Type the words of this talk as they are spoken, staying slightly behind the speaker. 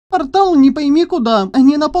Портал не пойми куда.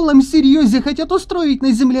 Они на полном серьезе хотят устроить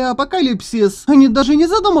на Земле апокалипсис. Они даже не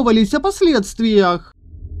задумывались о последствиях.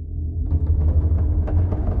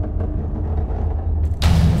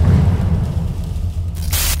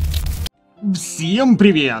 Всем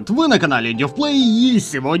привет! Вы на канале DeevPlay, и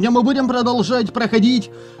сегодня мы будем продолжать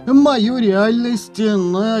проходить мою реальность,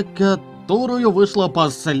 на которую вышла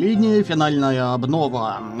последняя финальная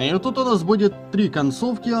обнова. И тут у нас будет 3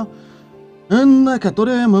 концовки, на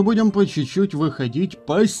которые мы будем по чуть-чуть выходить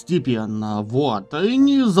постепенно. Вот, и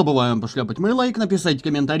не забываем пошляпать мой лайк, написать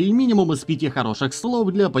комментарий минимум из 5 хороших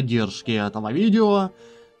слов для поддержки этого видео.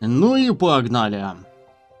 Ну и погнали!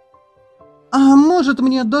 А может,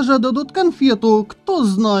 мне даже дадут конфету, кто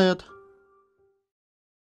знает.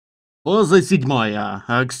 Фаза 7.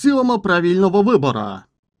 Аксиома правильного выбора.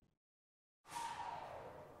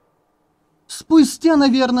 Спустя,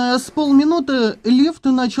 наверное, с полминуты лифт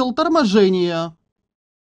начал торможение.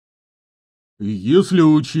 Если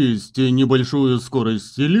учесть небольшую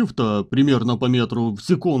скорость лифта, примерно по метру в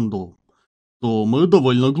секунду, то мы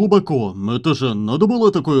довольно глубоко. Это же надо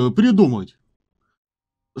было такое придумать.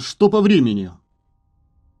 Что по времени?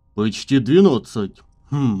 Почти 12.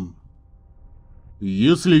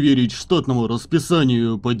 Если верить штатному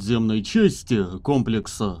расписанию подземной части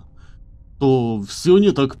комплекса, то все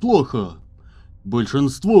не так плохо.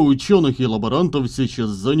 Большинство ученых и лаборантов сейчас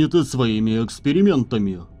заняты своими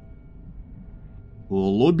экспериментами. В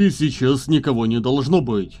лобби сейчас никого не должно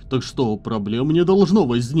быть, так что проблем не должно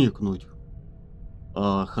возникнуть.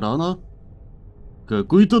 А охрана?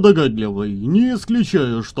 Какой-то догадливый, не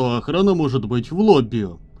исключаю, что охрана может быть в лобби.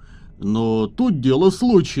 Но тут дело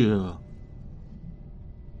случая.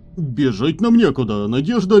 Бежать нам некуда,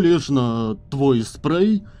 надежда лишь на твой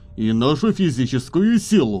спрей и нашу физическую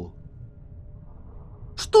силу.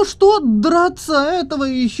 Что-что, драться этого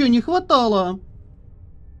еще не хватало.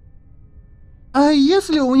 А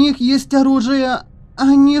если у них есть оружие,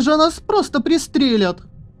 они же нас просто пристрелят.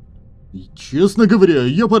 И, честно говоря,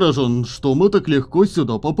 я поражен, что мы так легко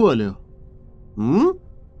сюда попали.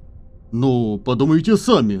 Ну, подумайте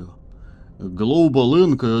сами. Global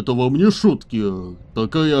Inc. это вам не шутки.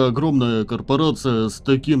 Такая огромная корпорация с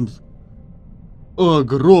таким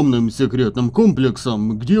огромным секретным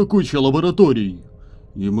комплексом, где куча лабораторий.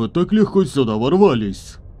 И мы так легко сюда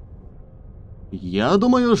ворвались. Я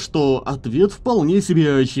думаю, что ответ вполне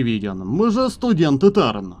себе очевиден. Мы же студенты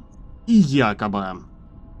Тарн. И якобы.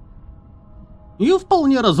 И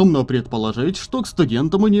вполне разумно предположить, что к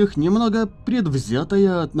студентам у них немного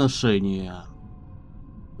предвзятое отношение.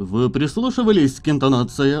 Вы прислушивались к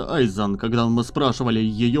интонации Айзен, когда мы спрашивали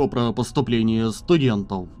ее про поступление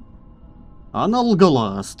студентов? Она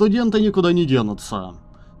лгала, студенты никуда не денутся.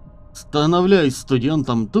 Становляясь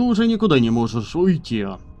студентом, ты уже никуда не можешь уйти.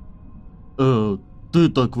 Ты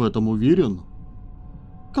так в этом уверен?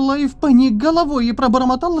 Клайв поник головой и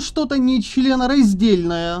пробормотал что-то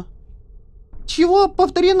нечленораздельное. Чего?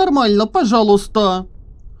 Повтори нормально, пожалуйста.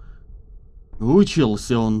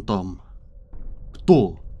 Учился он там.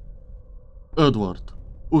 Кто? Эдвард.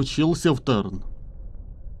 Учился в Терн.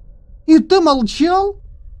 И ты молчал?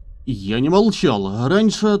 Я не молчал.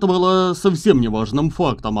 Раньше это было совсем неважным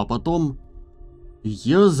фактом, а потом...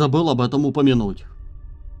 Я забыл об этом упомянуть.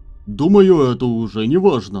 Думаю, это уже не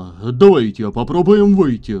важно. Давайте попробуем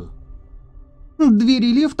выйти.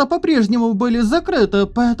 Двери лифта по-прежнему были закрыты,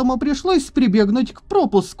 поэтому пришлось прибегнуть к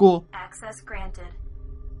пропуску.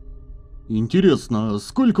 Интересно,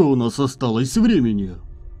 сколько у нас осталось времени?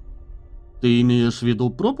 Ты имеешь в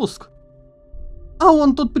виду пропуск? А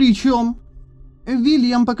он тут при чем?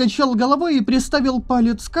 Вильям покачал головой и приставил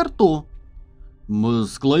палец к рту. Мы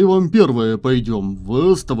с Клайвом первые пойдем,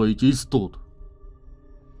 вы оставайтесь тут.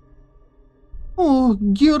 О,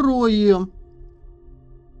 герои.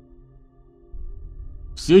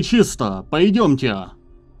 Все чисто, пойдемте.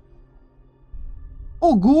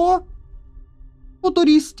 Ого!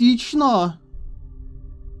 Футуристично.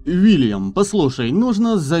 Вильям, послушай,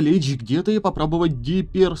 нужно залечь где-то и попробовать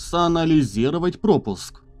деперсонализировать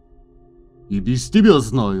пропуск. И без тебя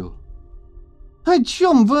знаю. О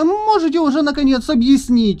чем вы можете уже наконец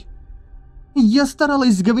объяснить? Я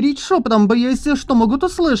старалась говорить шепотом, боясь, что могут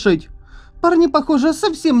услышать. Парни, похоже,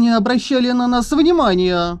 совсем не обращали на нас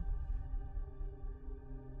внимания.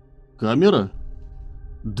 Камера?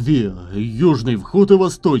 2, южный вход и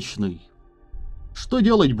восточный. Что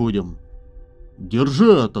делать будем?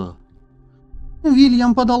 Держи это.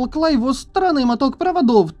 Вильям подал Клайву странный моток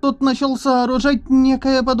проводов. Тот начал сооружать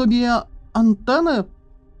некое подобие антенны.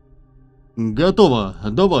 Готово,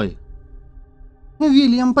 давай.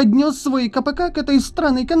 Вильям поднес свой КПК к этой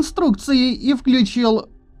странной конструкции и включил...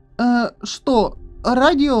 что?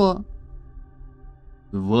 Радио.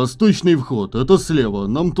 Восточный вход, это слева,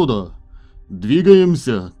 нам туда.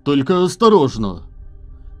 Двигаемся, только осторожно.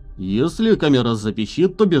 Если камера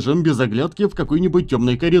запищит, то бежим без оглядки в какой-нибудь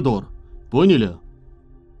темный коридор. Поняли?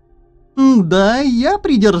 Да, я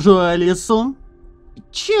придержу Алису.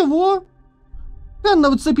 Чего?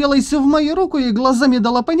 Анна вцепилась в мою руку и глазами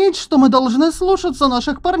дала понять, что мы должны слушаться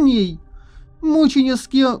наших парней.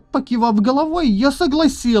 Мученически покивав головой, я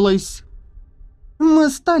согласилась.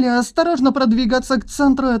 Мы стали осторожно продвигаться к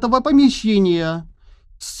центру этого помещения.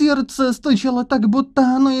 Сердце стучало так,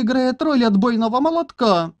 будто оно играет роль отбойного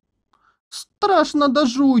молотка. Страшно до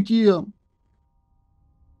жути.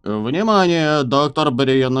 Внимание, доктор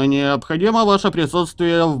Бриен, необходимо ваше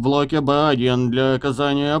присутствие в блоке Б1 для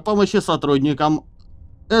оказания помощи сотрудникам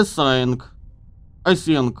Асинг.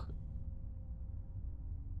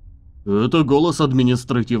 Это голос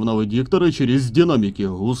административного диктора через динамики,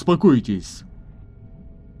 успокойтесь.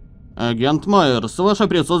 Агент Майерс, ваше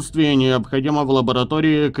присутствие необходимо в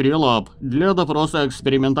лаборатории Крилаб для допроса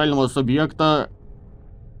экспериментального субъекта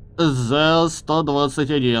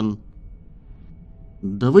З-121.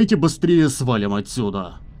 Давайте быстрее свалим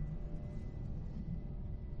отсюда.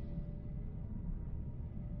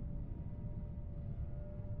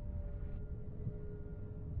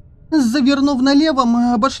 Завернув налево,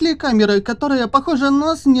 мы обошли камеры, которые, похоже,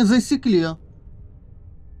 нас не засекли.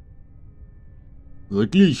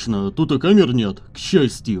 Отлично, тут и камер нет, к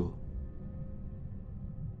счастью.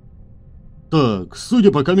 Так,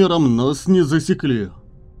 судя по камерам, нас не засекли.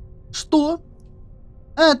 Что?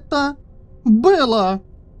 Это было.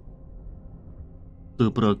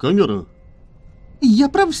 Ты про камеры? Я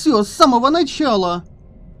про все с самого начала.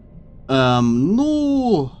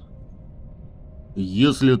 Ну...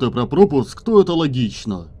 Если ты про пропуск, то это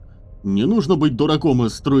логично. Не нужно быть дураком и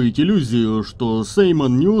строить иллюзию, что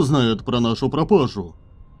Сеймон не узнает про нашу пропажу.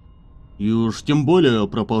 И уж тем более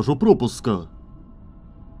пропажу пропуска.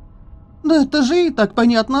 Да это же и так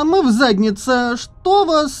понятно, мы в заднице. Что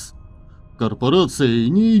вас... Корпорации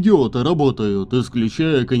не идиоты работают,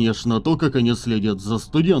 исключая, конечно, то, как они следят за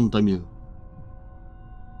студентами.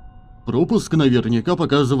 Пропуск наверняка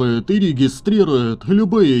показывает и регистрирует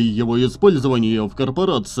любое его использование в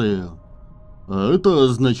корпорации. А это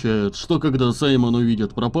означает, что когда Саймон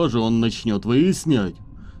увидит пропажу, он начнет выяснять,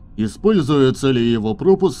 используется ли его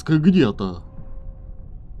пропуск где-то.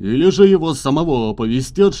 Или же его самого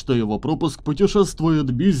оповестят, что его пропуск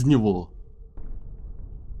путешествует без него.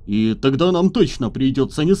 И тогда нам точно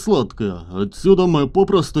придется несладко, отсюда мы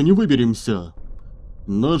попросту не выберемся.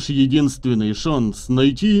 Наш единственный шанс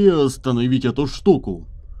найти и остановить эту штуку.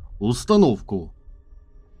 Установку.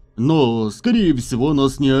 Но, скорее всего,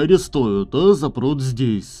 нас не арестуют, а запрут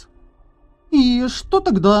здесь. И что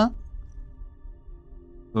тогда?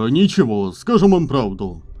 А ничего, скажем им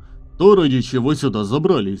правду. То, ради чего сюда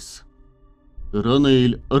забрались.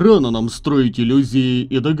 Рано нам строить иллюзии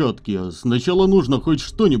и догадки. Сначала нужно хоть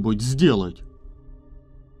что-нибудь сделать.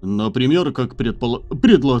 Например, как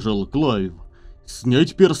предложил Клайв.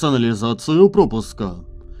 Снять персонализацию пропуска.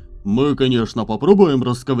 Мы, конечно, попробуем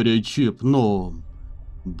расковырять чип, но...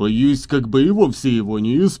 боюсь, как бы и вовсе его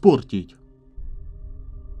не испортить.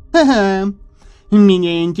 Ха-ха.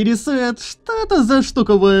 Меня интересует, что это за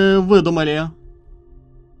штука вы выдумали?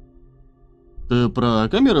 Ты про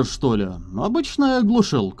камеру, что ли? Обычная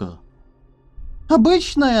глушилка.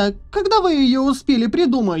 Обычная? Когда вы ее успели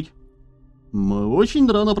придумать? Мы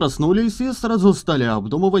очень рано проснулись и сразу стали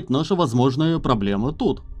обдумывать наши возможные проблемы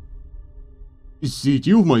тут.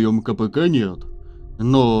 Сети в моем КПК нет,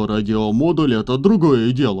 но радиомодуль это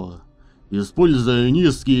другое дело. Используя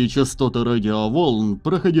низкие частоты радиоволн,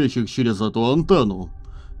 проходящих через эту антенну,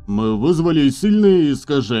 мы вызвали сильные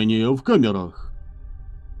искажения в камерах.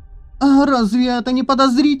 А разве это не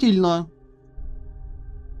подозрительно?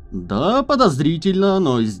 Да, подозрительно,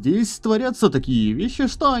 но здесь творятся такие вещи,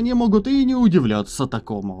 что они могут и не удивляться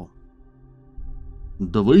такому.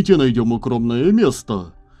 Давайте найдем укромное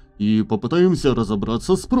место и попытаемся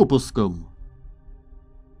разобраться с пропуском.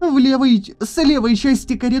 С левой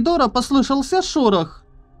части коридора послышался шорох.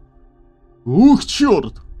 Ух,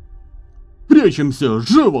 черт! Прячемся,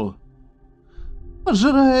 живо!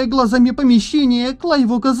 Пожирая глазами помещение,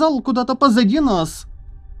 Клайв указал куда-то позади нас.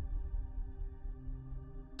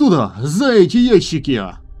 Туда, за эти ящики!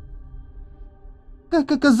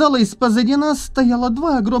 Как оказалось, позади нас стояло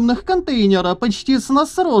два огромных контейнера, почти с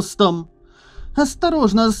нас ростом.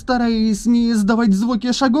 Осторожно, стараясь не издавать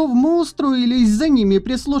звуки шагов, мы устроились за ними,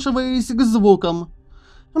 прислушиваясь к звукам.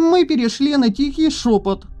 Мы перешли на тихий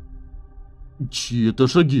шепот. Чьи-то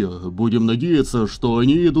шаги. Будем надеяться, что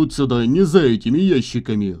они идут сюда не за этими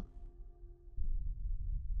ящиками.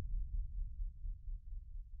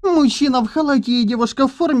 Мужчина в халате и девушка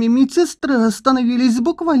в форме медсестры остановились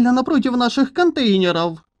буквально напротив наших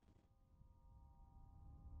контейнеров.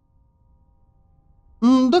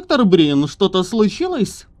 Доктор Брин, что-то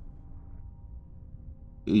случилось?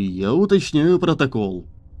 Я уточняю протокол.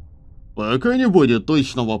 Пока не будет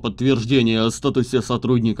точного подтверждения о статусе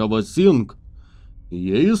сотрудника СИНК,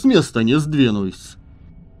 я и с места не сдвинусь.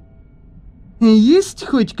 Есть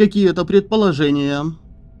хоть какие-то предположения?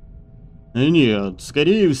 Нет,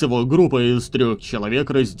 скорее всего, группа из 3 человек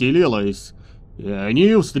разделилась, и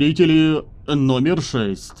они встретили номер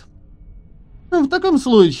 6. В таком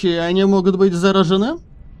случае они могут быть заражены?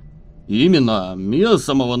 Именно, я с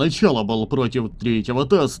самого начала был против 3-го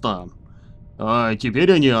теста. А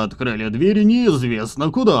теперь они открыли дверь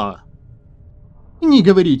неизвестно куда. Не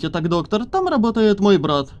говорите так, доктор, там работает мой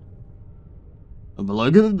брат.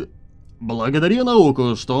 Благодари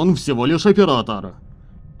науку, что он всего лишь оператор.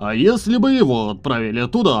 А если бы его отправили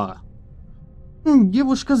туда?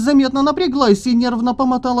 Девушка заметно напряглась и нервно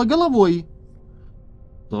помотала головой.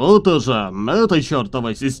 То-то же, это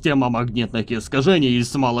чертова система магнитных искажений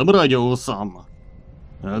с малым радиусом.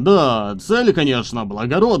 Да, цель, конечно,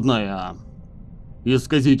 благородная.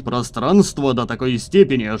 Исказить пространство до такой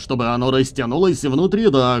степени, чтобы оно растянулось внутри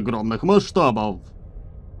до огромных масштабов.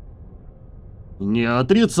 Не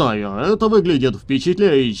отрицаю, это выглядит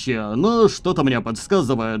впечатляюще, но что-то мне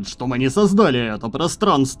подсказывает, что мы не создали это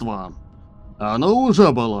пространство. Оно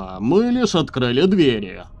уже было, мы лишь открыли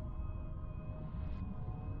двери.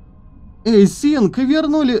 СИНК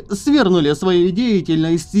свернули свою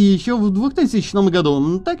деятельность еще в 2000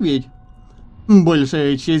 году, так ведь?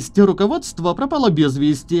 Большая часть руководства пропала без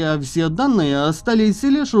вести, а все данные остались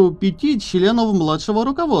лишь у 5 членов младшего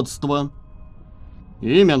руководства.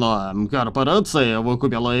 Именно, корпорация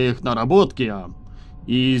выкупила их наработки,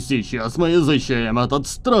 и сейчас мы изучаем этот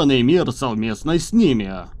странный мир совместно с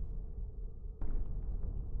ними.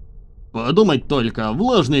 Подумать только,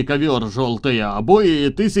 влажный ковер, желтые обои и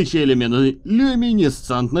тысячи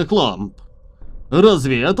люминесцентных ламп.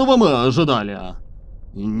 Разве этого мы ожидали?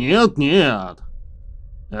 Нет.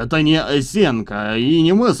 Это не Осенка, и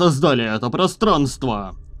не мы создали это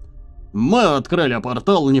пространство. Мы открыли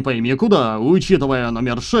портал не пойми куда, учитывая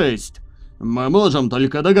номер 6. Мы можем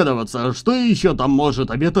только догадываться, что еще там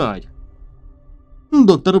может обитать.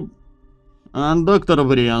 Доктор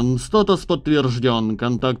Брин, статус подтвержден.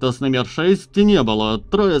 Контакта с номер 6 не было.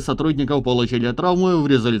 3 сотрудников получили травму в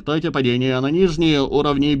результате падения на нижние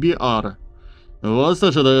уровни BR. Вас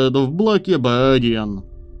ожидают в блоке B1.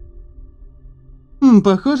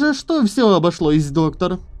 Похоже, что все обошлось,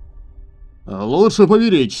 доктор. Лучше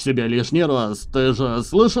поберечь себя лишний раз. Ты же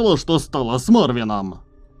слышала, что стало с Марвином?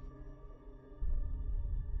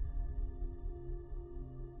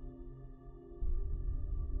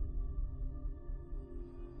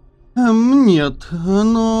 Нет,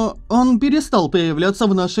 но он перестал появляться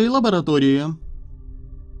в нашей лаборатории.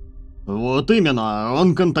 Вот именно,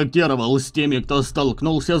 он контактировал с теми, кто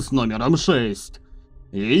столкнулся с номером 6.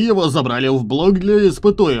 И его забрали в блок для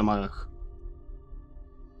испытуемых.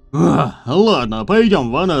 Ладно,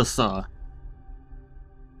 пойдем, Ванесса.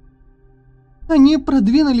 Они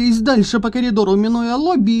продвинулись дальше по коридору, минуя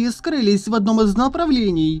лобби, и скрылись в одном из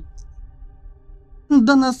направлений.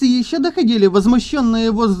 До нас еще доходили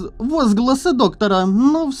возмущенные возгласы доктора,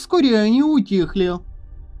 но вскоре они утихли.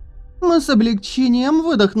 Мы с облегчением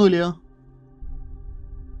выдохнули.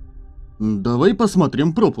 Давай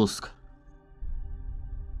посмотрим пропуск.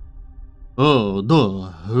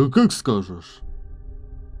 Да, как скажешь.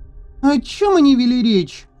 О чем они вели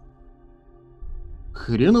речь?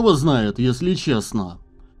 Хрен его знает, если честно.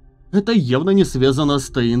 Это явно не связано с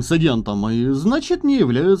инцидентом, и значит не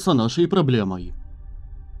является нашей проблемой.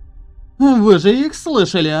 Вы же их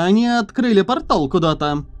слышали, они открыли портал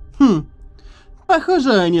куда-то.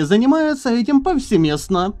 Похоже, они занимаются этим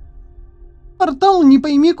повсеместно. Портал не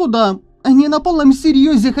пойми куда. Они на полном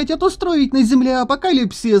серьезе хотят устроить на Земле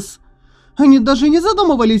апокалипсис. Они даже не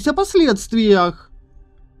задумывались о последствиях.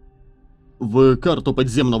 Вы карту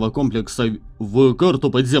подземного комплекса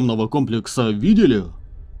видели?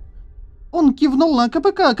 Он кивнул на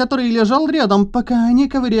КПК, который лежал рядом, пока они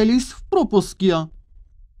ковырялись в пропуске.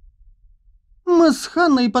 Мы с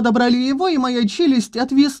Ханной подобрали его, и моя челюсть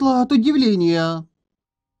отвисла от удивления.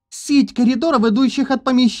 Сеть коридоров, идущих от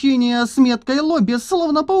помещения с меткой лобби,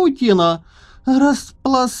 словно паутина,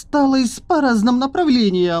 распласталась по разным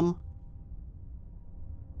направлениям.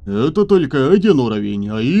 Это только один уровень,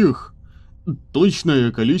 а их...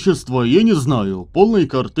 Точное количество я не знаю, полной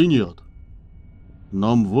карты нет.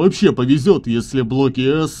 Нам вообще повезет, если блоки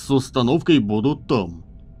С с установкой будут там.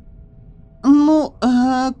 Ну,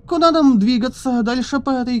 куда нам двигаться дальше по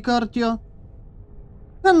этой карте?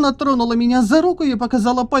 Она тронула меня за руку и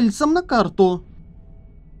показала пальцем на карту.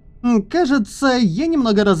 Кажется, я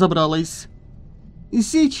немного разобралась.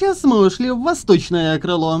 Сейчас мы ушли в восточное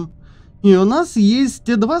крыло. И у нас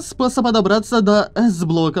есть два способа добраться до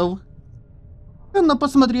С-блоков. Она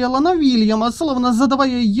посмотрела на Вильяма, словно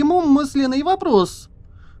задавая ему мысленный вопрос.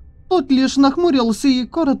 Тот лишь нахмурился и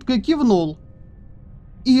коротко кивнул.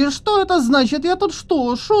 «И что это значит? Я тут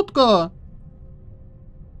что, шутка?»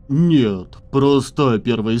 Нет, просто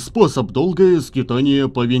первый способ — долгое скитание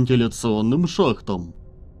по вентиляционным шахтам.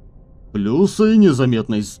 Плюсы —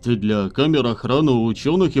 незаметность для камер охраны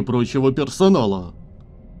ученых и прочего персонала.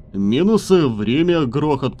 Минусы — время,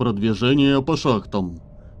 грохот продвижения по шахтам.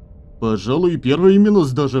 Пожалуй, первый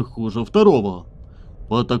минус даже хуже второго.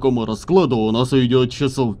 По такому раскладу у нас уйдет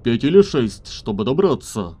часов 5 или 6, чтобы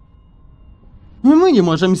добраться. Мы не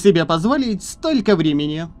можем себе позволить столько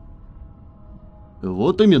времени.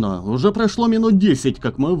 Вот именно, уже прошло минут 10,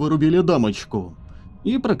 как мы вырубили дамочку.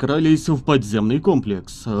 И прокрались в подземный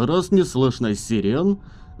комплекс. Раз не слышно сирен,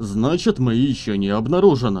 значит, мы еще не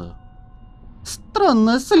обнаружены.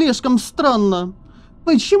 Странно, слишком странно.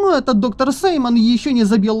 Почему этот доктор Саймон еще не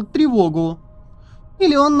забил тревогу?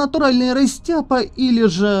 Или он натуральный растяпа, или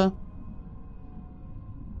же...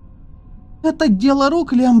 Это дело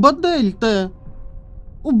рук Лямбо Дельты.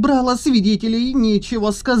 Убрала свидетелей, нечего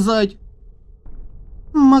сказать.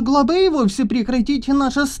 Могла бы и вовсе прекратить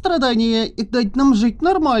наши страдания и дать нам жить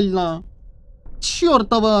нормально.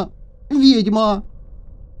 Чёртова ведьма.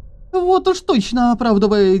 Вот уж точно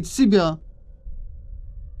оправдывает себя.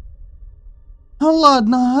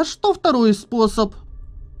 Ладно, а что второй способ?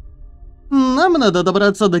 Нам надо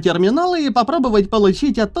добраться до терминала и попробовать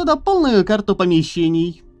получить оттуда полную карту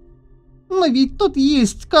помещений. Но ведь тут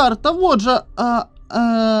есть карта, вот же,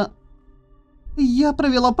 Я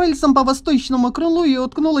провела пальцем по восточному крылу и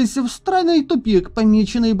уткнулась в странный тупик,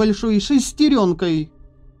 помеченный большой шестеренкой.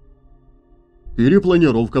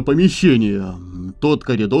 Перепланировка помещения. Тот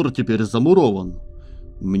коридор теперь замурован.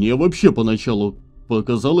 Мне вообще поначалу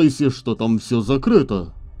показалось, что там все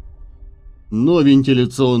закрыто. Но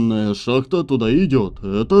вентиляционная шахта туда идет,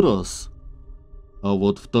 это раз. А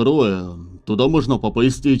вот второе, туда можно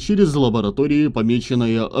попасть через лаборатории,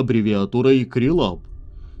 помеченные аббревиатурой Крилаб.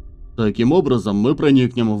 Таким образом мы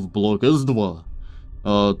проникнем в блок С2,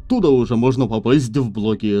 а оттуда уже можно попасть в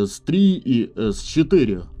блоки С3 и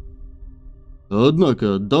С4.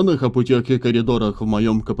 Однако данных о путях и коридорах в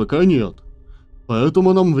моем КПК нет,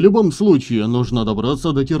 поэтому нам в любом случае нужно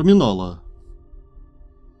добраться до терминала.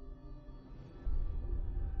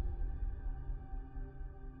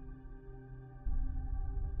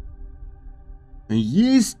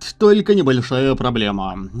 Есть только небольшая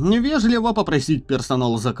проблема. Вежливо попросить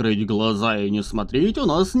персонал закрыть глаза и не смотреть у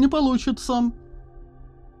нас не получится.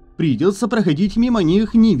 Придется проходить мимо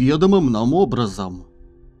них неведомым нам образом.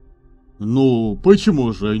 Ну,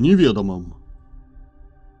 почему же неведомым?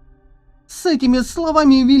 С этими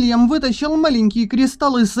словами Вильям вытащил маленький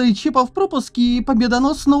кристалл из чипа в пропуске и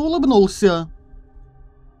победоносно улыбнулся.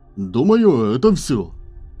 Думаю, это все.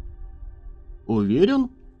 Уверен?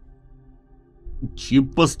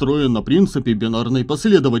 Чип построен на принципе бинарной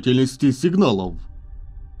последовательности сигналов.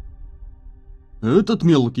 Этот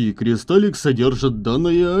мелкий кристаллик содержит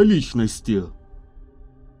данные о личности.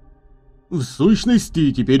 В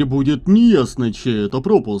сущности, теперь будет неясно, чей это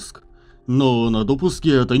пропуск, но на допуске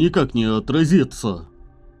это никак не отразится.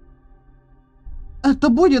 Это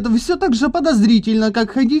будет все так же подозрительно, как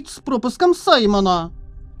ходить с пропуском Саймона.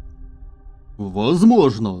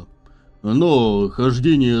 Возможно. Но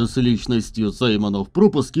хождение с личностью Саймона в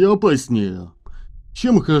пропуске опаснее,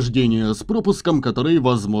 чем хождение с пропуском, который,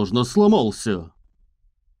 возможно, сломался.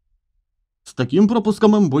 С таким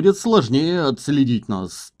пропуском им будет сложнее отследить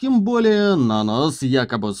нас, тем более на нас,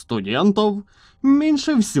 якобы студентов,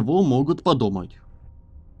 меньше всего могут подумать.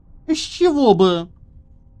 С чего бы?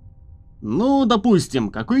 Ну,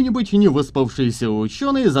 допустим, какой-нибудь невыспавшийся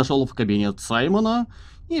ученый зашел в кабинет Саймона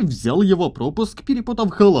и взял его пропуск,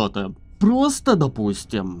 перепутав халаты. Просто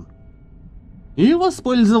допустим. И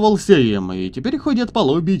воспользовался им, и теперь ходит по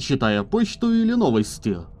лобби, читая почту или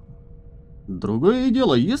новости. Другое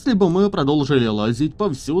дело, если бы мы продолжили лазить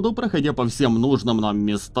повсюду, проходя по всем нужным нам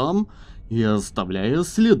местам и оставляя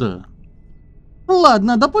следы.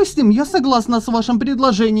 Ладно, допустим, я согласна с вашим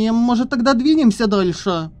предложением, может тогда двинемся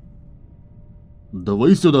дальше?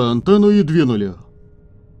 Давай сюда антенну и двинули.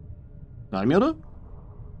 Камера?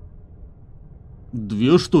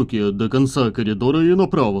 2 штуки до конца коридора и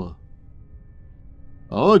направо.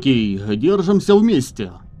 Окей, держимся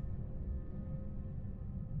вместе.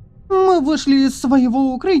 Мы вышли из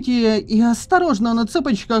своего укрытия и осторожно на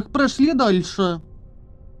цыпочках прошли дальше.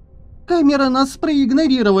 Камеры нас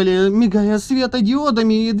проигнорировали, мигая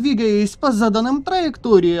светодиодами и двигаясь по заданным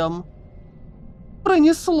траекториям.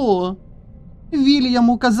 Пронесло. Вильям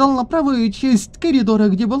указал на правую часть коридора,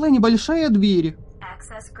 где была небольшая дверь.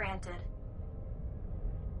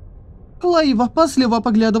 Клайв опасливо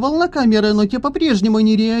поглядывал на камеры, но те по-прежнему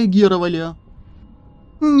не реагировали.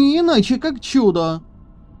 Не иначе, как чудо.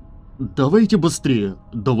 Давайте быстрее,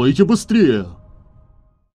 давайте быстрее.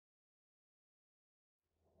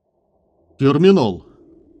 Терминал.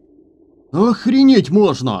 Охренеть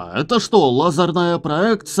можно! Это что, лазерная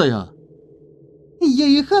проекция? Я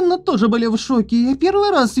и Ханна тоже были в шоке. Я первый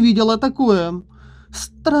раз видела такое.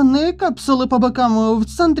 Странные капсулы по бокам. В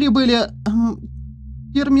центре были...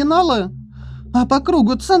 терминалы. А по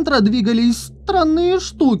кругу центра двигались странные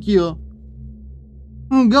штуки.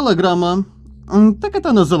 Голограмма. Так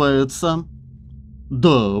это называется.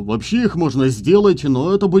 Да, вообще их можно сделать,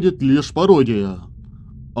 но это будет лишь пародия.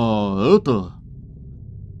 А это...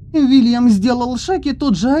 Вильям сделал шаг и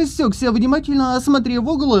тут же осекся, внимательно осмотрев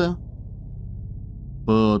углы.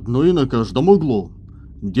 По одной на каждом углу.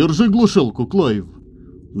 Держи глушилку, Клайв.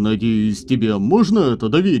 Надеюсь, тебе можно это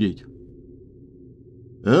доверить?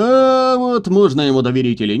 Вот можно ему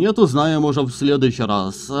доверить или нет, узнаем уже в следующий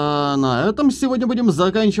раз. А на этом сегодня будем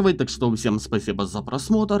заканчивать, так что всем спасибо за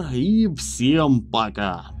просмотр и всем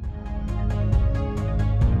пока.